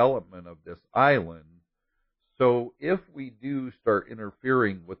development of this island. So if we do start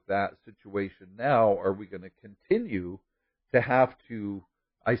interfering with that situation now, are we going to continue to have to,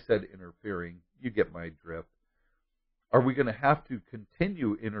 I said interfering, you get my drift. Are we going to have to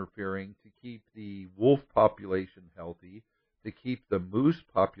continue interfering to keep the wolf population healthy, to keep the moose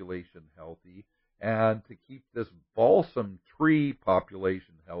population healthy, and to keep this balsam tree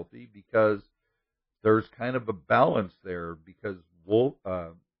population healthy? Because there's kind of a balance there, because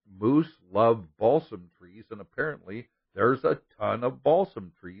moose love balsam trees, and apparently there's a ton of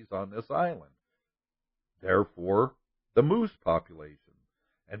balsam trees on this island. Therefore, the moose population.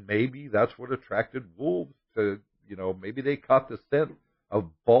 And maybe that's what attracted wolves to, maybe they caught the scent of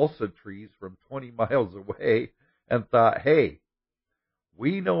balsam trees from 20 miles away and thought, hey,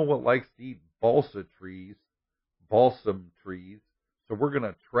 we know what likes to eat balsam trees, so we're going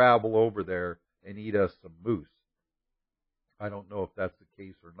to travel over there and eat us some moose. I don't know if that's the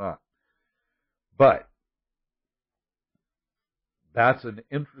case or not. But that's an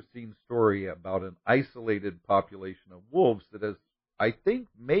interesting story about an isolated population of wolves that is, I think,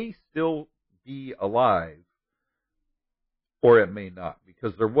 may still be alive, or it may not,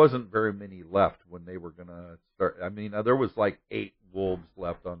 because there wasn't very many left when they were going to start. I mean, there was like 8 wolves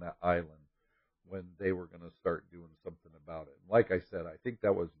left on that island when they were going to start doing something about it. And like I said, I think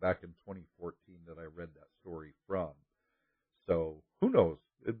that was back in 2014 that I read that story from. So who knows?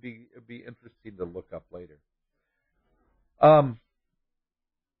 It'd be interesting to look up later. But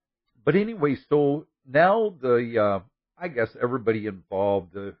anyway, so now I guess everybody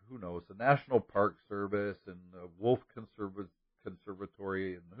involved, who knows, the National Park Service and the Wolf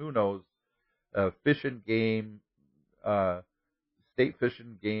Conservatory, and who knows, fish and game, state fish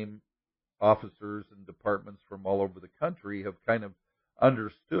and game officers and departments from all over the country have kind of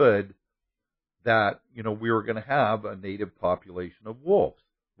understood that, we were going to have a native population of wolves.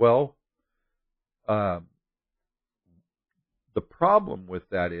 Well, the problem with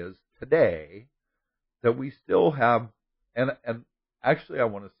that is today that we still have, and actually I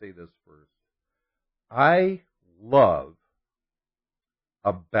want to say this first. I love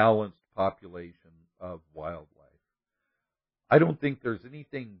a balanced population of wildlife. I don't think there's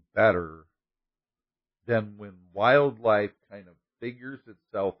anything better than when wildlife kind of figures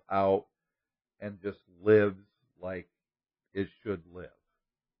itself out and just lives like it should live.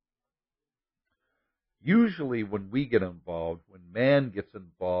 Usually when we get involved, when man gets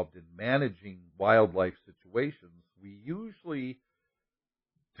involved in managing wildlife situations, we usually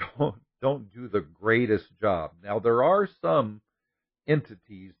don't do the greatest job. Now, there are some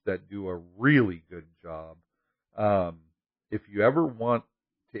entities that do a really good job. If you ever want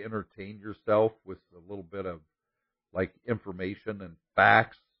to entertain yourself with a little bit of like information and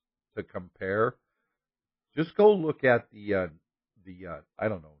facts to compare, just go look at the I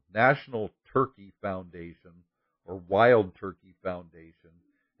don't know, National Turkey Foundation or Wild Turkey Foundation,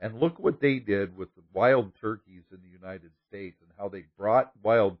 and look what they did with the wild turkeys in the United States and how they brought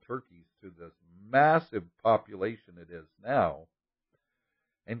wild turkeys to this massive population it is now,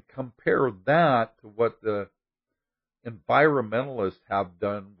 and compare that to what the environmentalists have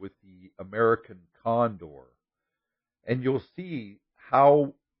done with the American condor. And you'll see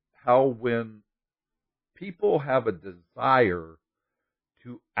how when people have a desire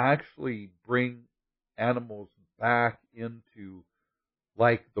to actually bring animals back into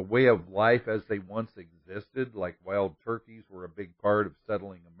like the way of life as they once existed, like wild turkeys were a big part of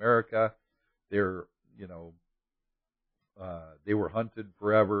settling America. They were hunted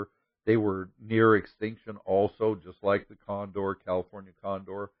forever. They were near extinction also, just like the condor, California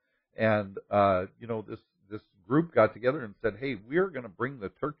condor. And, this group got together and said, hey, we are going to bring the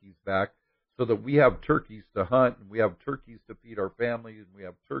turkeys back so that we have turkeys to hunt, and we have turkeys to feed our families, and we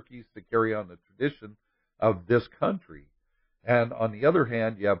have turkeys to carry on the tradition of this country. And on the other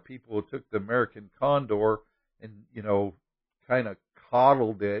hand, you have people who took the American condor and, kind of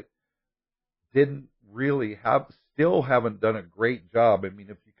coddled it, didn't really have still haven't done a great job. I mean,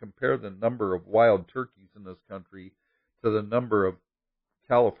 if you compare the number of wild turkeys in this country to the number of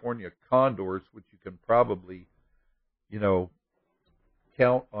California condors, which you can probably,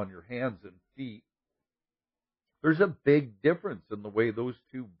 count on your hands and feet, there's a big difference in the way those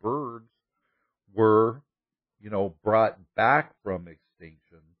two birds were, brought back from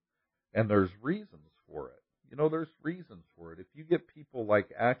extinction. And there's reasons for it. There's reasons for it. If you get people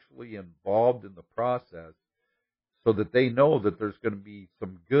actually involved in the process so that they know that there's going to be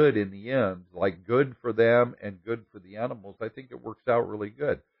some good in the end, good for them and good for the animals, I think it works out really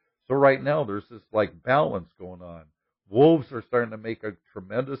good. So right now there's this balance going on. Wolves are starting to make a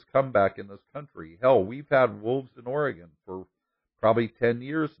tremendous comeback in this country. Hell, we've had wolves in Oregon for probably 10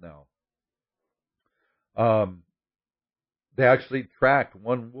 years now. They actually tracked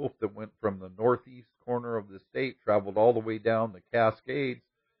one wolf that went from the northeast corner of the state, traveled all the way down the Cascades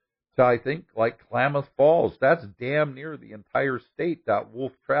to, I think, Klamath Falls. That's damn near the entire state that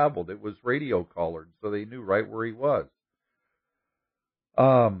wolf traveled. It was radio collared, so they knew right where he was.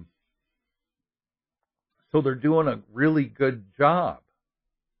 So they're doing a really good job.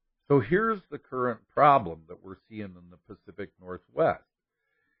 So here's the current problem that we're seeing in the Pacific Northwest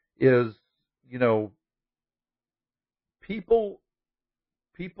is, people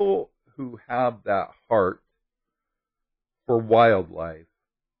who have that heart for wildlife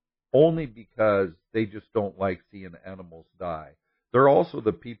only because they just don't like seeing animals die. They're also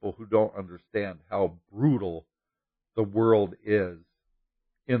the people who don't understand how brutal the world is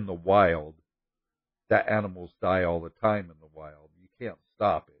in the wild, that animals die all the time in the wild. You can't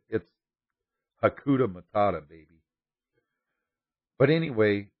stop it. It's Hakuna Matata, baby. But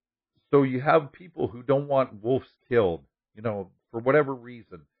anyway, so you have people who don't want wolves killed, for whatever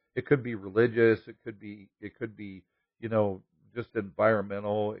reason. It could be religious. It could be, just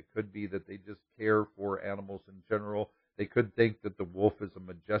environmental. It could be that they just care for animals in general. They could think that the wolf is a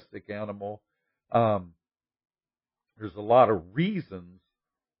majestic animal. There's a lot of reasons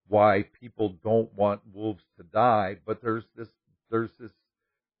why people don't want wolves to die, but there's this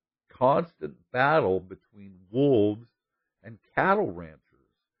constant battle between wolves and cattle ranchers,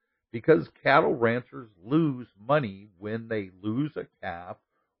 because cattle ranchers lose money when they lose a calf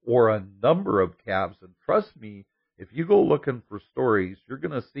or a number of calves. And trust me, if you go looking for stories, you're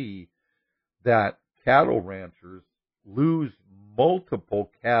going to see that cattle ranchers lose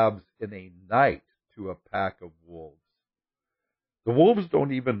multiple calves in a night to a pack of wolves. The wolves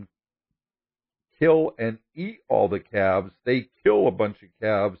don't even kill and eat all the calves. They kill a bunch of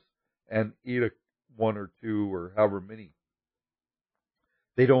calves and eat one or two or however many.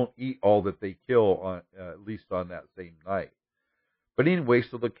 They don't eat all that they kill on at least on that same night. But anyway,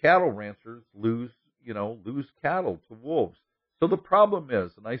 so the cattle ranchers lose cattle to wolves. So the problem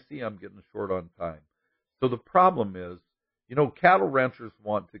is, and I see I'm getting short on time. So the problem is, cattle ranchers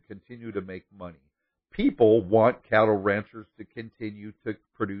want to continue to make money. People want cattle ranchers to continue to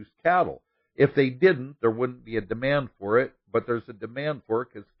produce cattle. If they didn't, there wouldn't be a demand for it, but there's a demand for it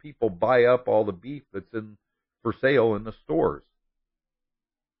because people buy up all the beef that's for sale in the stores.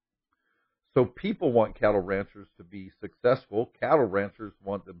 So people want cattle ranchers to be successful. Cattle ranchers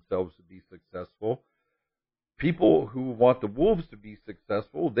want themselves to be successful. People who want the wolves to be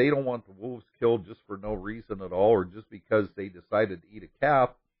successful, they don't want the wolves killed just for no reason at all or just because they decided to eat a calf.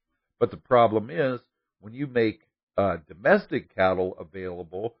 But the problem is, when you make domestic cattle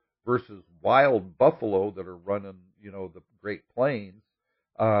available versus wild buffalo that are running, the Great Plains,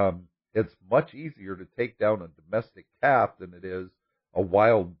 it's much easier to take down a domestic calf than it is a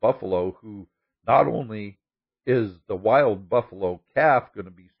wild buffalo, who not only is the wild buffalo calf going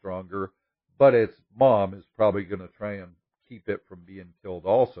to be stronger, but its mom is probably going to try and keep it from being killed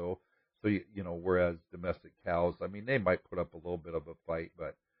also. So, whereas domestic cows, they might put up a little bit of a fight,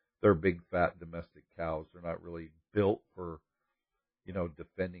 but they're big, fat domestic cows. They're not really built for,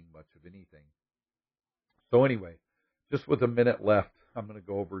 defending much of anything. So anyway, just with a minute left, I'm going to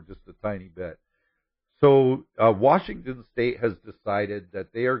go over just a tiny bit. So Washington State has decided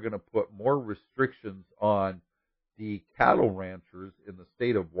that they are going to put more restrictions on the cattle ranchers in the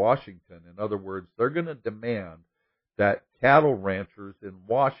state of Washington. In other words, they're going to demand that cattle ranchers in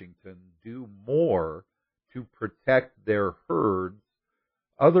Washington do more to protect their herds.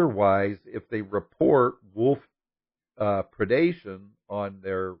 Otherwise, if they report wolf predation on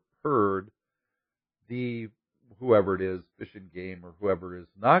their herd, whoever it is, Fish and Game or whoever is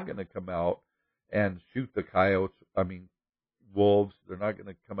not going to come out and shoot the wolves. They're not going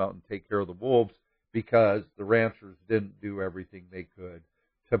to come out and take care of the wolves because the ranchers didn't do everything they could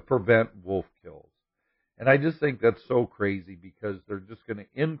to prevent wolf kills. And I just think that's so crazy because they're just going to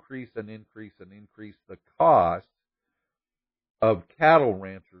increase and increase and increase the cost of cattle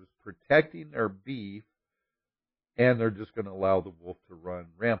ranchers protecting their beef, and they're just going to allow the wolf to run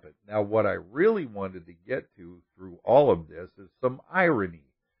rampant. Now, what I really wanted to get to through all of this is some irony,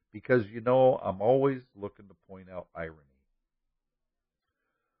 because, I'm always looking to point out irony.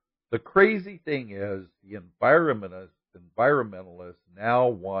 The crazy thing is the environmentalists now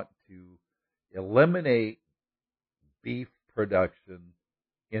want to eliminate beef production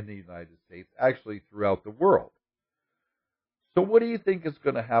in the United States, actually throughout the world. So what do you think is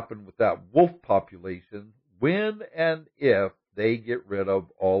going to happen with that wolf population when and if they get rid of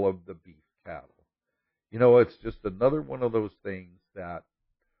all of the beef cattle? It's just another one of those things that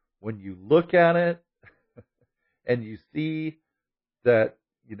when you look at it and you see that,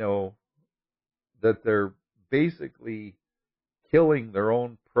 that they're basically killing their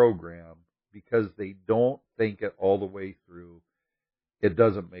own program because they don't think it all the way through, it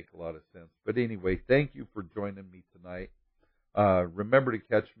doesn't make a lot of sense. But anyway, thank you for joining me tonight. Remember to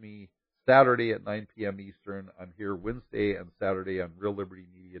catch me Saturday at 9 p.m. Eastern. I'm here Wednesday and Saturday on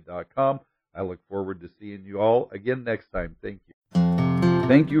reallibertymedia.com. I look forward to seeing you all again next time. Thank you.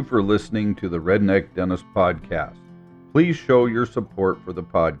 Thank you for listening to the Redneck Dentist Podcast. Please show your support for the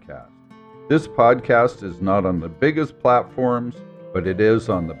podcast. This podcast is not on the biggest platforms, but it is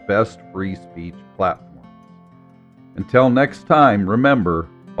on the best free speech platforms. Until next time, remember,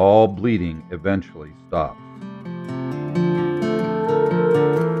 all bleeding eventually stops.